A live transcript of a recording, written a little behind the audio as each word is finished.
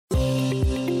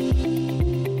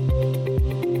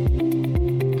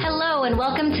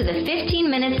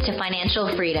to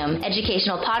Financial Freedom,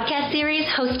 educational podcast series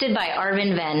hosted by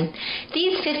Arvind Ven.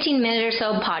 These 15-minute or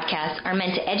so podcasts are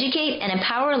meant to educate and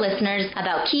empower listeners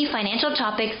about key financial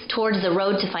topics towards the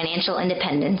road to financial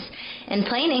independence, in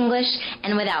plain English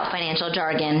and without financial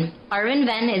jargon. Arvind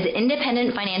Ven is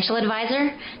independent financial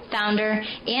advisor, founder,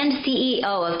 and CEO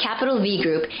of Capital V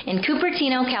Group in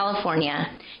Cupertino,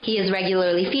 California. He is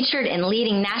regularly featured in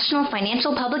leading national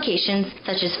financial publications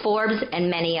such as Forbes and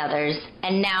many others.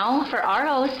 And now for our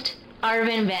host,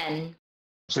 Arvind Ven.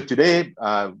 So today,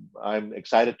 I'm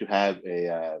excited to have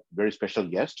a very special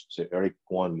guest. So Eric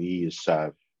Quon-Lee is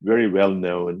very well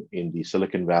known in the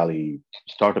Silicon Valley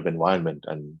startup environment,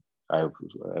 and I've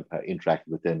interacted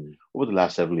with him over the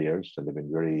last several years, and I've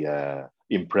been very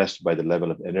impressed by the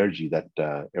level of energy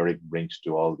that Eric brings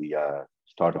to all the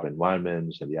startup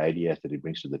environments and the ideas that he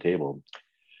brings to the table.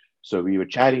 So we were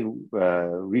chatting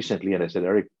recently, and I said,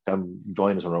 Eric, come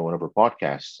join us on one of our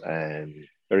podcasts. And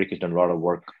Eric has done a lot of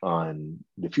work on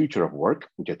the future of work,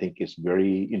 which I think is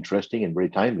very interesting and very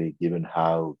timely, given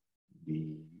how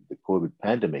the COVID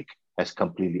pandemic has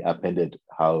completely upended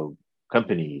how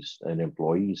companies and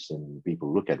employees and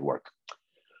people look at work.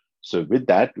 So with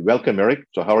that, welcome, Eric.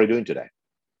 So how are you doing today?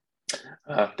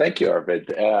 Thank you,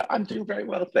 Arvind. I'm doing very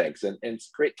well, thanks. And it's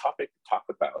a great topic to talk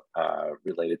about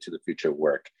related to the future of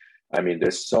work. I mean,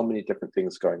 there's so many different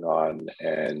things going on,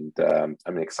 and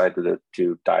I'm excited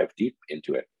to dive deep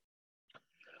into it.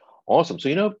 Awesome.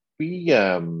 So, we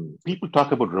people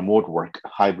talk about remote work,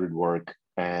 hybrid work,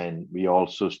 and we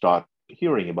also start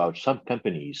hearing about some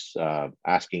companies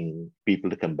asking people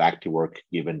to come back to work,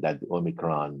 given that the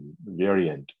Omicron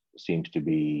variant seems to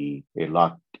be a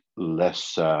lot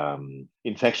less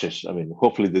infectious. I mean,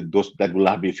 hopefully that will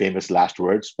not be famous last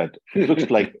words, but it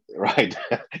looks like, right,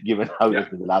 given how it's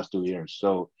been the last 2 years.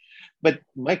 So, but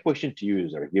my question to you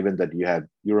is, given that you have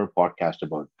your own podcast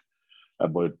about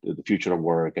the future of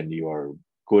work and you are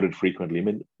quoted frequently, I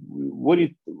mean, will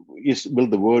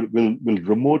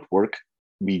remote work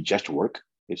be just work?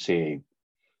 Let's say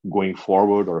going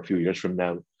forward or a few years from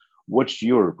now, what's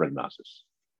your prognosis?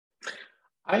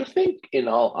 I think, in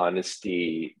all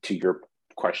honesty, to your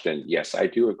question, yes, I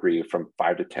do agree. From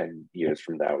 5 to 10 years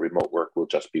from now, remote work will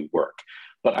just be work.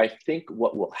 But I think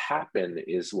what will happen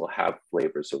is we'll have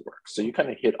flavors of work. So you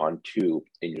kind of hit on two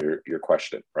in your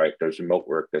question, right? There's remote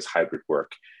work, there's hybrid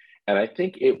work. And I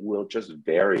think it will just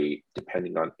vary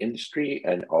depending on industry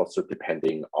and also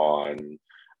depending on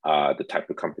the type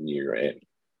of company you're in.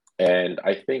 And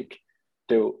I think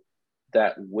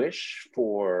that wish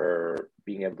for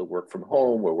being able to work from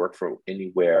home or work from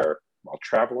anywhere while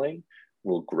traveling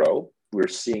will grow. We're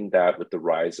seeing that with the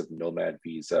rise of nomad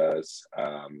visas.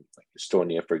 Like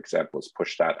Estonia, for example, has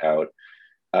pushed that out.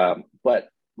 But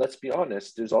let's be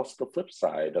honest, there's also the flip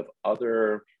side of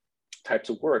other types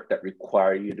of work that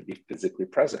require you to be physically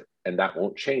present. And that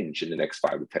won't change in the next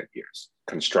 5 to 10 years.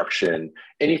 Construction,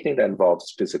 anything that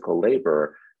involves physical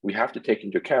labor, we have to take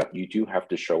into account, you do have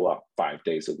to show up 5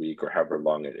 days a week or however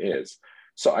long it is.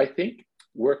 So I think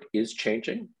work is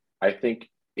changing. I think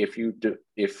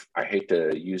if I hate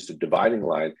to use the dividing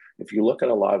line, if you look at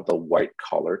a lot of the white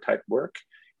collar type work,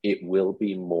 it will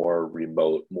be more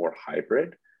remote, more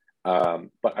hybrid.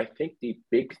 But I think the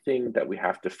big thing that we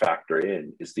have to factor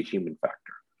in is the human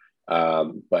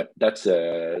factor. But that's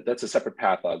a separate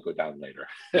path I'll go down later.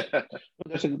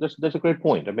 That's a great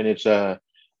point. I mean, it's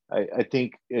I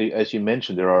think, as you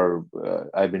mentioned,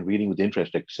 I've been reading with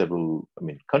interest, like several,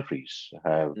 countries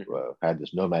have had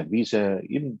this nomad visa,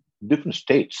 even different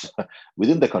states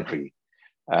within the country,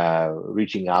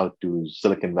 reaching out to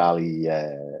Silicon Valley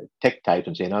tech types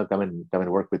and saying, "No, come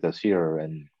and work with us here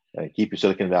and keep your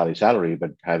Silicon Valley salary,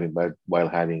 but while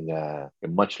having a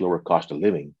much lower cost of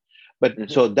living." But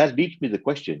so that leads me to the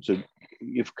question. So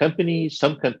if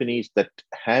some companies that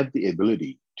have the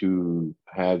ability to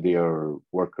have their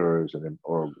workers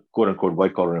or quote unquote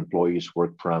white collar employees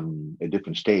work from a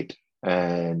different state,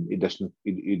 and it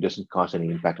doesn't cause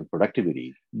any impact on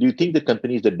productivity, do you think the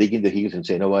companies that dig in the heels and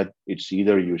say, "You know what, it's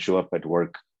either you show up at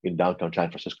work in downtown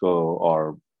San Francisco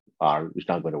or it's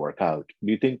not going to work out"?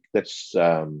 Do you think that's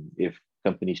if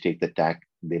companies take the tack,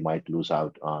 they might lose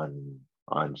out on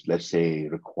let's say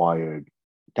required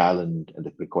talent and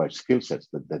the required skill sets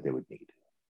that they would need?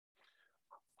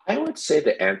 I would say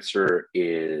the answer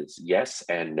is yes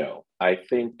and no. I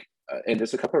think, and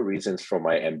there's a couple of reasons for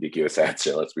my ambiguous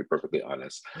answer, let's be perfectly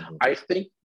honest. Mm-hmm. I think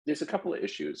there's a couple of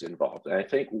issues involved. And I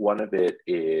think one of it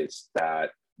is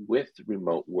that with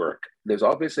remote work, there's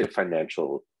obviously a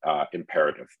financial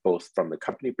imperative, both from the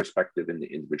company perspective and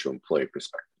the individual employee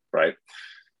perspective, right?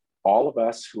 All of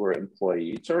us who are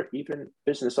employees or even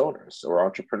business owners or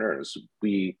entrepreneurs,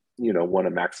 we want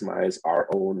to maximize our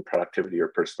own productivity or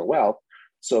personal wealth.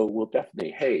 So we'll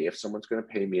definitely, hey, if someone's going to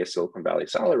pay me a Silicon Valley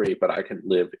salary, but I can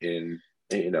live in,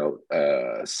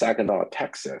 Saginaw,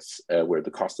 Texas, where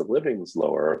the cost of living is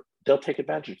lower, they'll take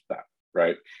advantage of that,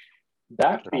 right?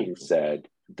 That being said,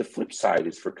 the flip side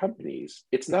is for companies,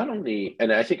 it's not only,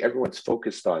 and I think everyone's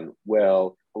focused on,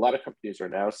 well, a lot of companies are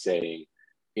now saying,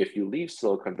 if you leave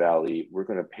Silicon Valley, we're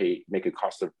going to make a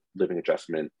cost of living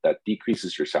adjustment that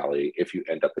decreases your salary if you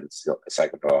end up in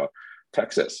Saginaw,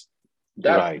 Texas.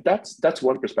 That's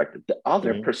one perspective. The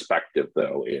other perspective,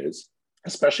 though, is,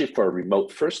 especially for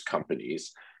remote first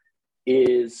companies,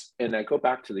 is, and I go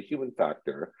back to the human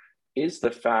factor, is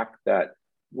the fact that,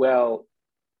 well,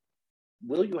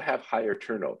 will you have higher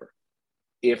turnover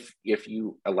if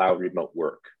you allow remote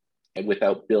work and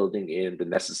without building in the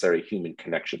necessary human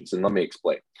connections? And let me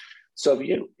explain. So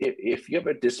if you have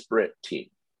a disparate team,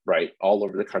 right, all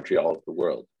over the country, all over the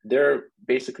world, they're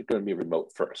basically going to be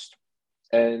remote first.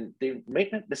 And they may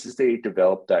not necessarily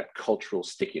develop that cultural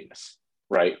stickiness,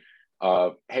 right?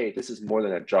 Hey, this is more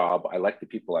than a job. I like the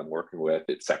people I'm working with,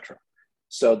 etc.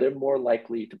 So they're more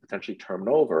likely to potentially turn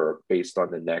over based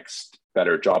on the next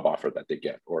better job offer that they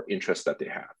get or interest that they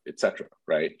have, etc.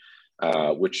 Right?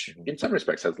 Which in some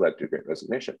respects has led to great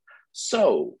resignation.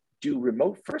 So do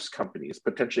remote first companies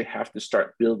potentially have to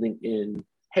start building in,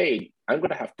 hey, I'm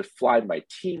going to have to fly my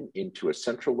team into a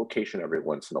central location every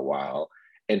once in a while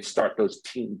and start those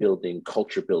team building,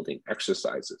 culture building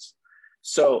exercises.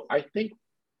 So I think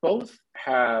both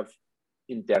have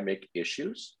endemic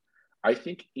issues. I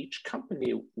think each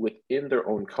company within their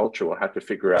own culture will have to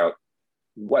figure out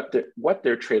what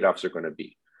their trade-offs are going to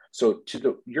be. So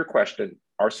to your question,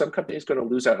 are some companies going to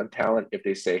lose out on talent if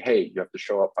they say, hey, you have to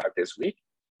show up 5 days a week?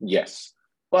 Yes.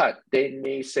 But they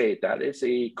may say that is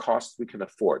a cost we can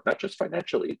afford, not just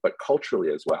financially, but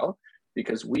culturally as well,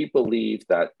 because we believe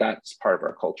that that's part of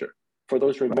our culture. For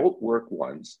those remote work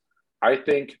ones, I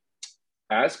think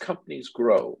as companies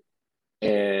grow,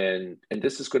 and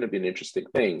this is going to be an interesting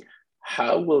thing,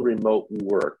 how will remote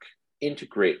work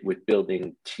integrate with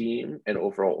building team and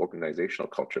overall organizational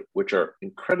culture, which are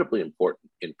incredibly important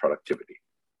in productivity?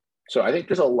 So I think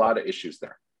there's a lot of issues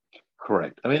there.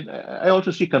 Correct. I mean, I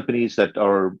also see companies that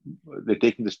they're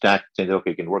taking the stack, saying,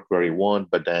 okay, you can work where you want,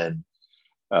 but then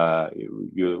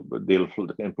the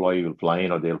employee will fly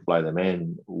in, or they'll fly them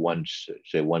in once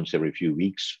every few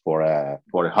weeks for a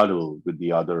huddle with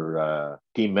the other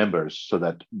team members, so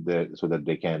that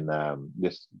they can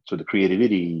so the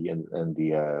creativity and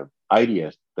the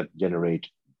ideas that generate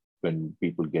when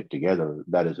people get together,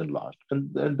 that isn't lost.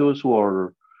 And those who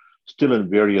are still in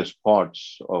various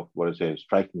parts of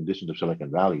striking distance of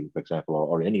Silicon Valley, for example,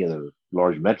 or any other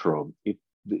large metro,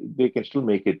 they can still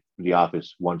make it to the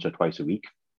office once or twice a week.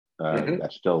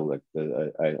 That's still like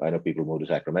I know people move to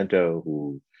Sacramento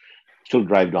who still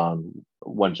drive down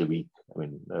once a week. I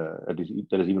mean, that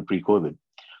is even pre-COVID.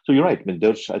 So you're right. I mean,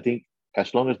 I think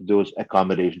as long as those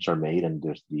accommodations are made and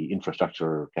there's the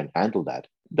infrastructure can handle that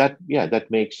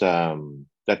makes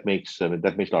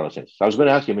a lot of sense. So I was going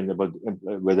to ask you, about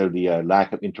whether the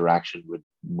lack of interaction would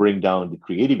bring down the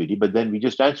creativity, but then we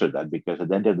just answered that, because at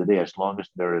the end of the day, as long as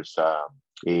there is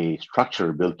a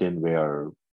structure built in where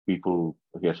people,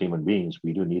 as human beings,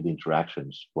 we do need the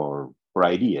interactions for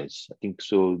ideas. I think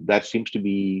so. That seems to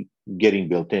be getting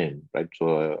built in, right?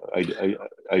 So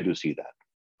I do see that.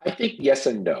 I think yes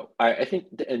and no. I think,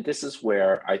 and this is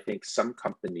where I think some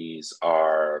companies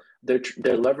they're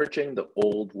leveraging the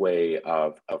old way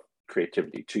of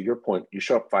creativity. To your point, you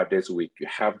show up 5 days a week, you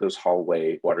have those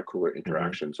hallway water cooler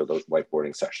interactions or those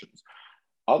whiteboarding sessions.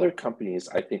 Other companies,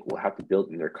 I think, will have to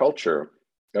build in their culture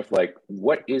of like,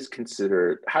 what is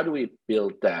considered, how do we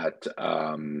build that,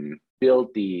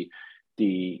 build the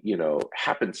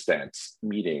happenstance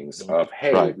meetings of,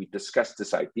 hey, we discussed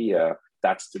this idea,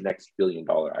 that's the next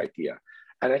billion-dollar idea.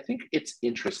 And I think it's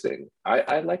interesting.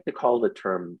 I like to call the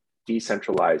term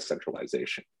decentralized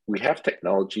centralization. We have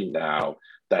technology now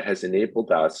that has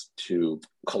enabled us to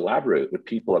collaborate with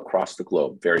people across the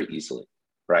globe very easily,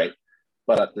 right?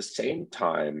 But at the same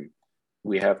time,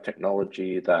 we have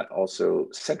technology that also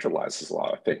centralizes a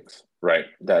lot of things, right?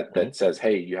 That says,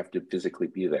 hey, you have to physically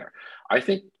be there. I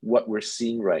think what we're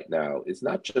seeing right now is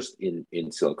not just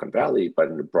in Silicon Valley, but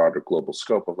in a broader global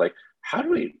scope of like, how do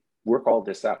we work all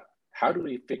this out? How do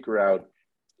we figure out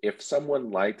if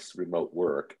someone likes remote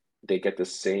work, they get the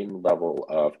same level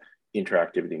of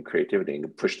interactivity and creativity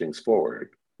and push things forward,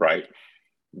 right?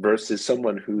 Versus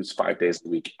someone who's 5 days a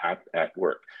week at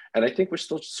work. And I think we're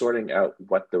still sorting out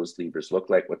what those levers look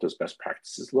like, what those best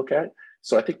practices look at.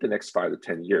 So I think the next 5 to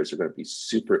 10 years are going to be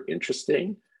super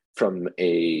interesting from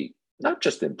a not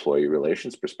just employee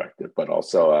relations perspective, but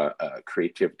also a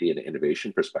creativity and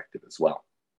innovation perspective as well.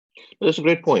 That's a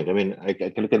great point. I mean, I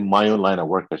can look at my own line of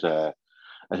work as an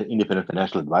independent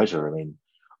financial advisor. I mean,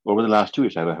 over the last 2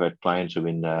 years, I've had clients who've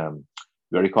been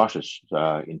very cautious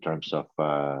in terms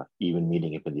of even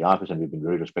meeting up in the office, and we've been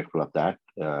very respectful of that,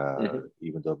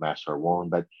 even though masks are worn.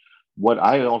 But what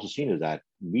I've also seen is that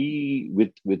we,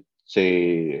 with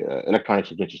say electronic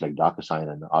signatures like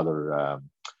DocuSign and other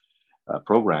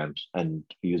programs, and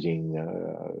using,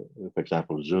 for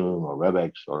example, Zoom or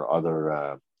WebEx or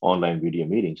other online video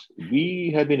meetings,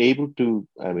 we have been able to,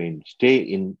 I mean, stay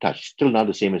in touch. Still not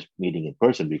the same as meeting in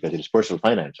person because it is personal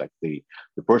finance. Like the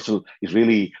personal is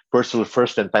really personal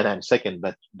first and finance second.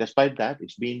 But despite that,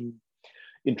 it's been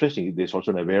interesting. There's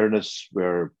also an awareness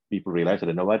where people realize that,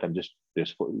 you know what,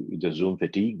 there's Zoom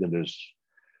fatigue. Then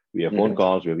we have phone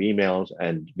calls, we have emails,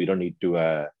 and we don't need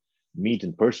to meet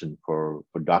in person for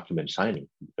document signing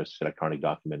because electronic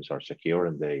documents are secure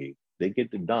and they get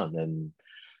it done. And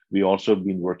we also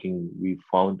been working, we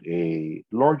found a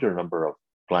larger number of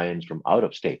clients from out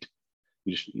of state,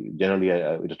 which generally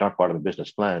it is not part of the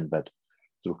business plan, but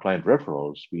through client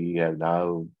referrals, we have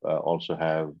now also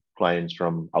have clients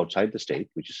from outside the state,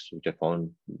 which I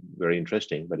found very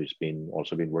interesting, but it's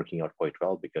also been working out quite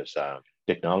well because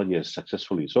technology has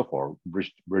successfully so far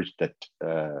bridged that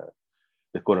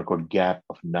the quote unquote gap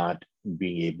of not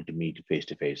being able to meet face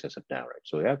to face as of now, right?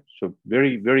 So yeah, so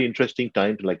very, very interesting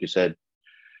time to, like you said,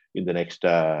 in the next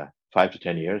 5 to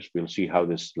 10 years, we'll see how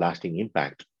this lasting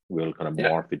impact will kind of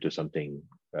morph into something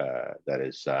that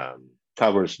is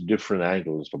covers different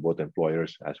angles for both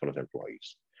employers as well as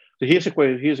employees. So here's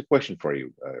a question for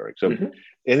you, Eric. So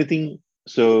anything?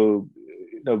 So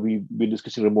we've been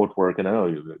discussing remote work, and I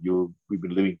know we've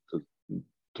been living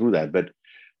through that, but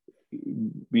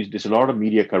there's a lot of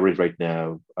media coverage right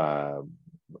now.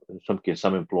 In some cases,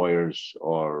 some employers,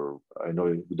 or I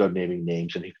know without naming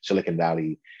names, in Silicon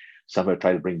Valley, some have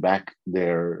tried to bring back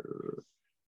their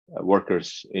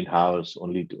workers in-house,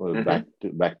 only to,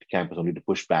 back to campus, only to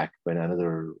push back when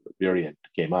another variant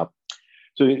came up.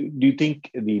 So do you think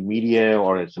the media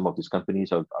or some of these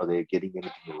companies, are they getting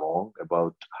anything wrong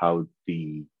about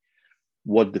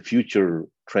what the future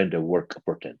trend of work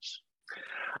portends?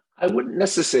 I wouldn't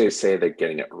necessarily say they're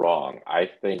getting it wrong. I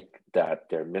think that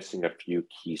they're missing a few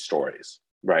key stories,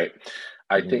 right?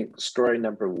 I think story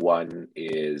number one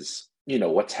is,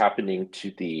 what's happening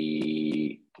to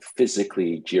the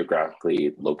physically,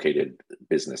 geographically located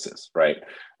businesses, right?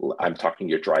 I'm talking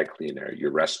your dry cleaner,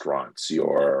 your restaurants,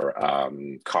 your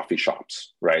coffee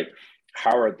shops, right?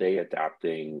 How are they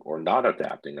adapting or not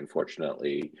adapting,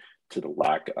 unfortunately, to the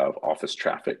lack of office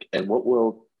traffic? And what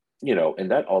will,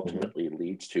 and that ultimately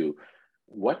leads to,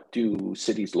 what do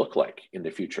cities look like in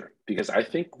the future? Because I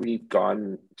think we've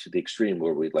gone to the extreme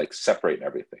where we separate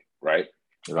everything, right?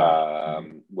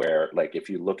 Where if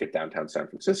you look at downtown San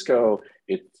Francisco,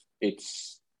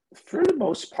 it's for the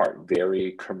most part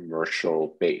very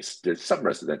commercial based. There's some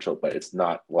residential, but it's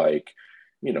not like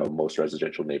most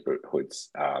residential neighborhoods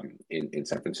in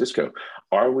San Francisco.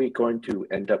 Are we going to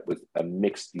end up with a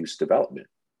mixed use development?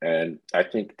 And I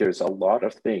think there's a lot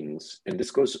of things, and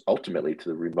this goes ultimately to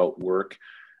the remote work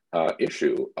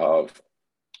issue of,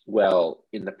 well,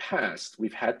 in the past,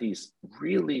 we've had these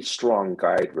really strong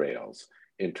guide rails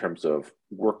in terms of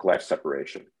work-life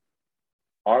separation.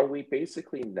 Are we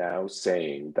basically now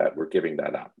saying that we're giving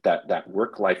that up, that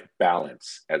work-life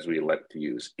balance, as we like to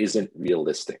use, isn't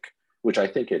realistic, which I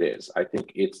think it is. I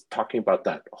think it's talking about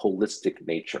that holistic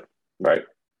nature, right?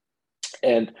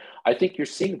 And I think you're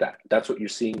seeing that. That's what you're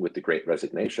seeing with the Great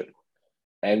Resignation.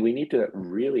 And we need to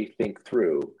really think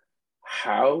through,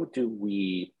 how do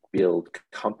we build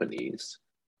companies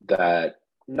that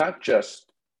not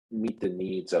just meet the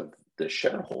needs of the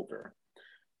shareholder,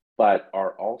 but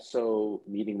are also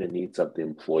meeting the needs of the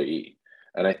employee?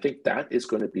 And I think that is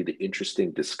going to be the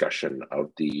interesting discussion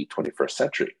of the 21st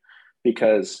century,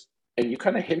 because, and you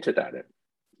kind of hinted at it,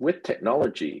 with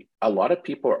technology, a lot of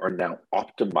people are now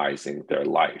optimizing their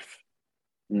life,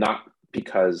 not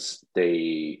because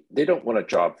they don't want a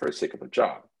job for the sake of a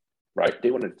job, right? They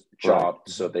want a job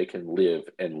so they can live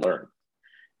and learn.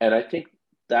 And I think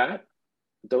that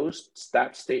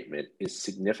statement is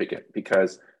significant,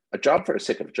 because a job for the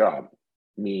sake of a job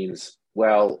means,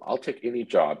 well, I'll take any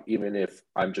job, even if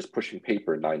I'm just pushing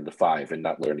paper 9 to 5 and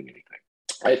not learning anything.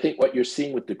 I think what you're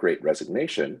seeing with the Great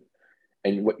Resignation,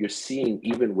 and what you're seeing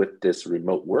even with this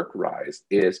remote work rise,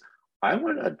 is I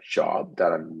want a job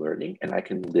that I'm learning and I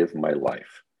can live my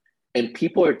life. And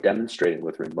people are demonstrating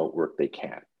with remote work they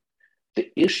can.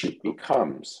 The issue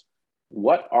becomes,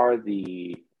 what are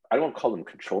the I don't call them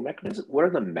control mechanisms. What are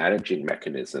the managing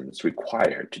mechanisms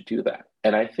required to do that?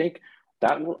 And I think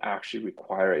that will actually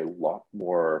require a lot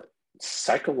more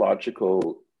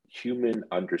psychological human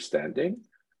understanding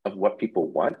of what people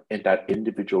want and that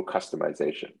individual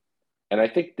customization. And I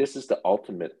think this is the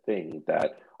ultimate thing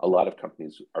that a lot of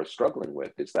companies are struggling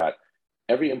with, is that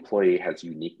every employee has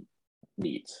unique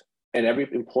needs. And every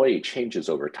employee changes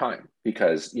over time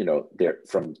because, they're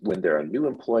from when they're a new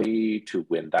employee to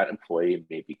when that employee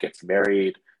maybe gets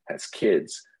married, has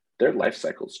kids, their life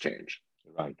cycles change.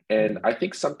 Right. And I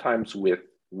think sometimes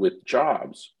with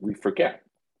jobs, we forget,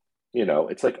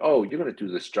 it's like, oh, you're going to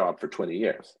do this job for 20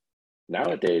 years.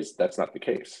 Nowadays, that's not the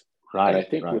case. Right. And I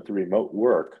think right. with the remote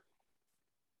work,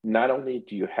 not only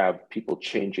do you have people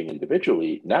changing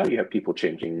individually, now you have people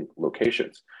changing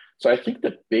locations. So I think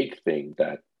the big thing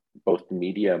that both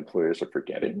media employers are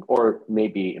forgetting, or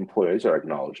maybe employers are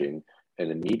acknowledging, and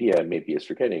the media maybe is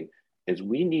forgetting, is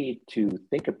we need to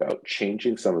think about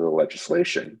changing some of the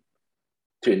legislation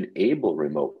to enable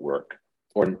remote work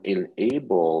or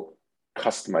enable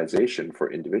customization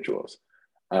for individuals.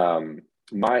 The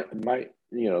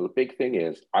big thing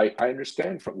is I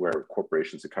understand from where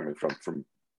corporations are coming from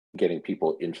getting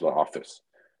people into the office,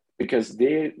 because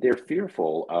they're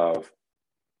fearful of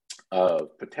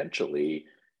potentially,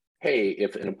 hey,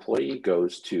 if an employee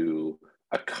goes to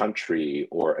a country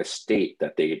or a state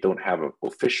that they don't have an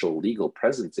official legal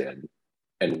presence in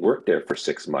and work there for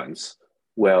 6 months,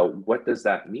 well, what does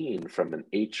that mean from an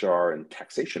HR and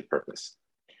taxation purpose?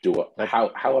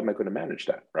 How am I going to manage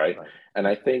that, right? And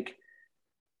I think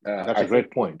that's a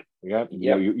great point. Yeah,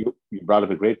 you brought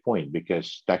up a great point,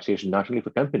 because taxation not only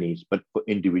for companies but for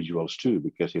individuals too.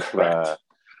 Because if right,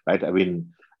 I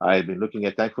mean, I've been looking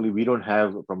at. Thankfully, we don't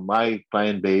have, from my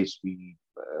client base, we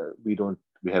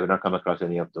have not come across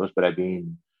any of those. But I've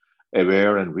been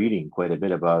aware and reading quite a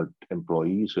bit about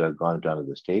employees who have gone down to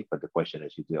the state. But the question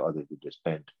is, are they going to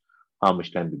spend? How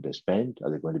much time did they spend? Are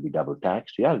they going to be double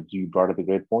taxed? Yeah, you brought up a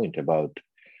great point about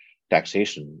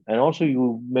taxation. And also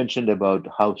you mentioned about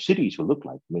how cities will look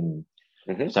like. I mean,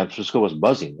 San Francisco was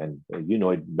buzzing, and you know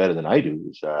it better than I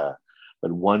do.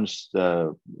 But once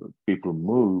the people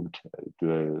moved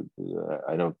to,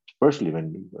 I know personally,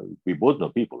 when we both know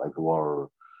people like who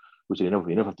say,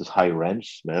 enough of this high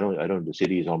rents. I don't. The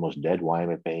city is almost dead. Why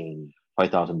am I paying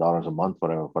 $5,000 a month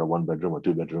for a 1-bedroom or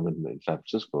 2-bedroom in San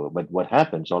Francisco? But what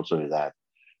happens also is that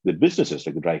the businesses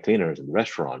like the dry cleaners and the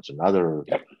restaurants and other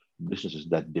businesses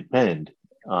that depend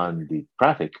on the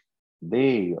traffic,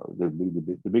 the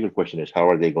bigger question is, how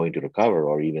are they going to recover,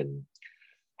 or even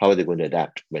how are they going to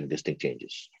adapt when this thing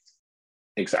changes?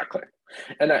 Exactly.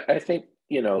 And I think,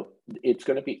 it's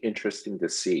going to be interesting to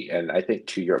see. And I think,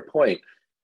 to your point,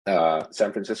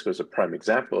 San Francisco is a prime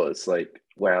example. It's like,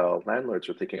 well, landlords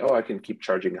are thinking, oh, I can keep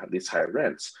charging these higher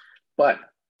rents. But,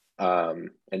 and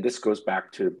this goes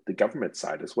back to the government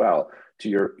side as well, to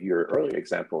your earlier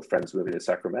example, friends moving to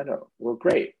Sacramento. Well,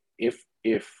 great. If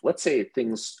let's say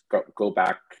things go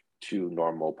back to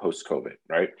normal post-COVID,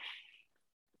 right?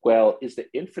 Well, is the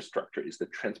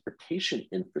transportation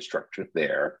infrastructure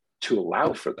there to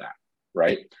allow for that,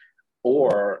 right?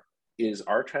 Or is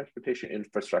our transportation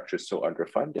infrastructure so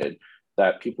underfunded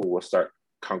that people will start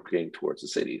congregating towards the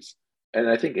cities? And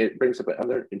I think it brings up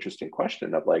another interesting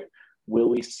question of like, will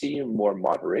we see more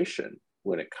moderation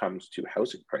when it comes to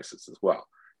housing prices as well?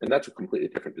 And that's a completely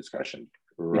different discussion.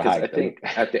 Because I think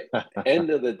at the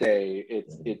end of the day,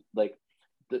 it's like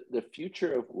the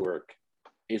future of work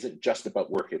isn't just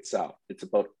about work itself. It's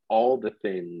about all the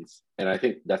things. And I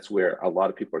think that's where a lot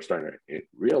of people are starting to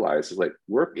realize is like,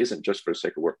 work isn't just for the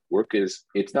sake of work.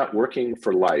 It's not working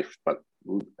for life, but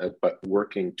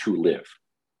working to live.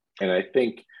 And I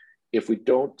think if we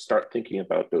don't start thinking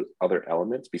about those other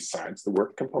elements besides the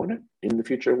work component in the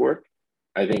future of work,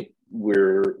 I think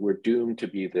we're doomed to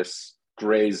be this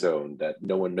gray zone that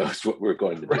no one knows what we're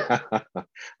going to do.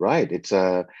 Right. It's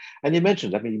and you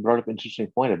mentioned, you brought up an interesting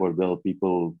point about will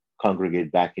people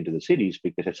congregate back into the cities,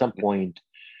 because at some point,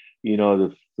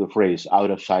 the phrase "out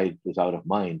of sight is out of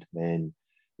mind," and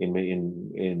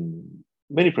in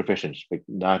many professions, like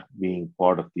not being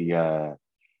part of the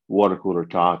water cooler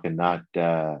talk and not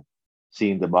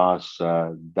seeing the boss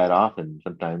that often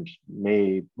sometimes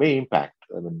may impact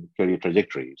career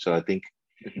trajectory. So I think,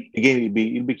 again,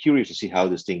 you'd be curious to see how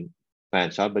this thing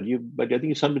pans out. But I think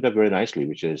you summed it up very nicely,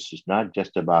 which is it's not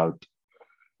just about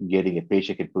getting a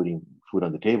paycheck and putting food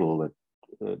on the table,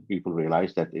 but people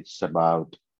realize that it's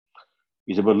about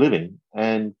living.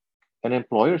 And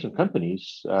employers and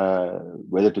companies,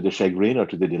 whether to their chagrin or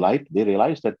to their delight, they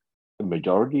realize that the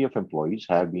majority of employees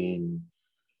have been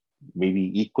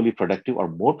maybe equally productive or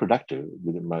more productive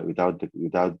without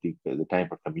the time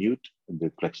for commute,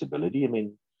 the flexibility. I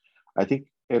mean, I think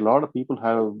a lot of people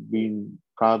have been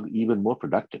probably even more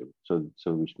productive. So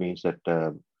which means that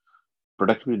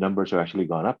productivity numbers have actually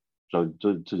gone up. So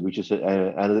which is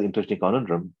another interesting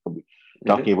conundrum.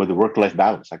 Talking about the work-life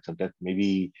balance, like sometimes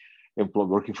maybe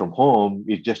working from home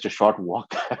is just a short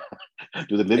walk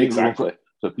to the living room.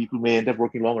 So people may end up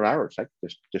working longer hours, like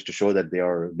just to show that they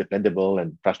are dependable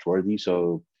and trustworthy.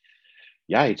 So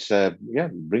yeah, it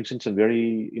brings in some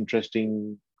very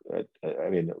interesting,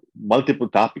 multiple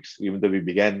topics, even though we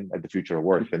began at the future of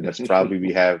work. And that's probably,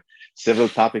 we have several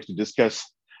topics to discuss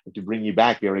to bring you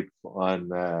back, Eric,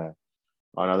 on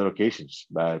other occasions.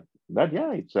 But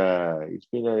yeah, it's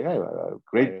been a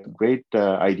great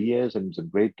ideas and some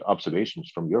great observations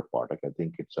from your part. I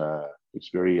think it's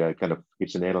very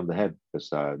it's a nail on the head, because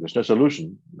there's no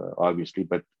solution, obviously,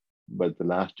 but the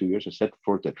last 2 years have set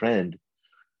forth a trend.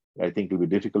 I think it'll be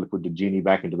difficult to put the genie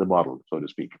back into the bottle, so to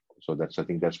speak. So I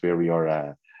think that's where we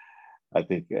are. I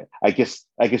guess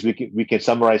we can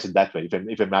summarize it that way.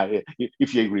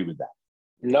 If you agree with that.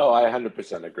 No, I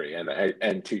 100% agree.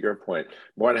 And to your point,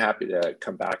 more than happy to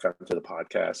come back onto the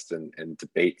podcast and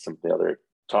debate some of the other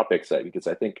topics, because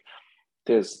I think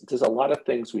there's a lot of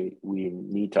things we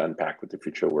need to unpack with the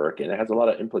future of work. And it has a lot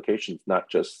of implications, not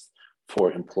just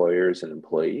for employers and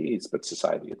employees, but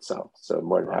society itself. So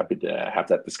more than happy to have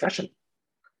that discussion.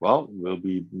 Well, we'll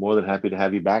be more than happy to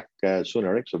have you back soon,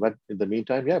 Eric. So, but in the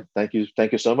meantime, thank you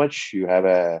so much. You have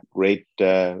a great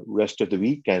rest of the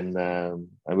week, and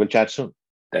we'll chat soon.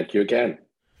 Thank you again.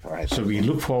 All right. So we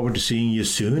look forward to seeing you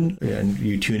soon and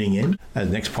you tuning in at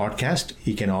the next podcast.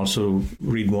 You can also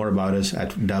read more about us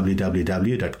at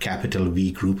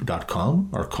www.capitalvgroup.com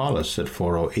or call us at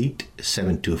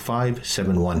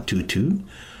 408-725-7122.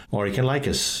 Or you can like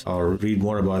us or read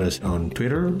more about us on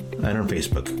Twitter and on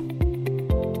Facebook.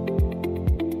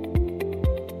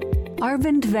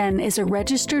 Arvind Ven is a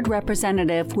registered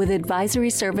representative with advisory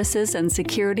services and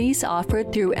securities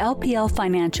offered through LPL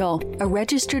Financial, a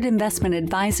registered investment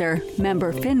advisor,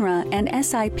 member FINRA and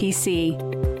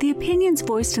SIPC. The opinions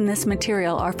voiced in this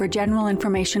material are for general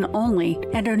information only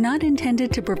and are not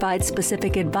intended to provide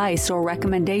specific advice or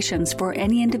recommendations for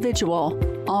any individual.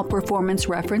 All performance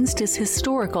referenced is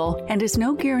historical and is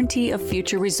no guarantee of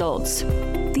future results.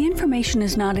 The information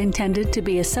is not intended to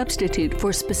be a substitute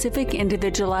for specific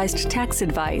individualized tax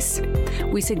advice.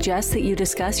 We suggest that you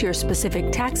discuss your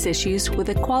specific tax issues with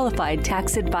a qualified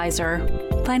tax advisor.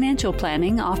 Financial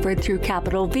planning offered through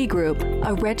Capital V Group,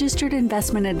 a registered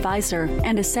investment advisor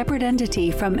and a separate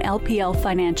entity from LPL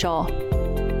Financial.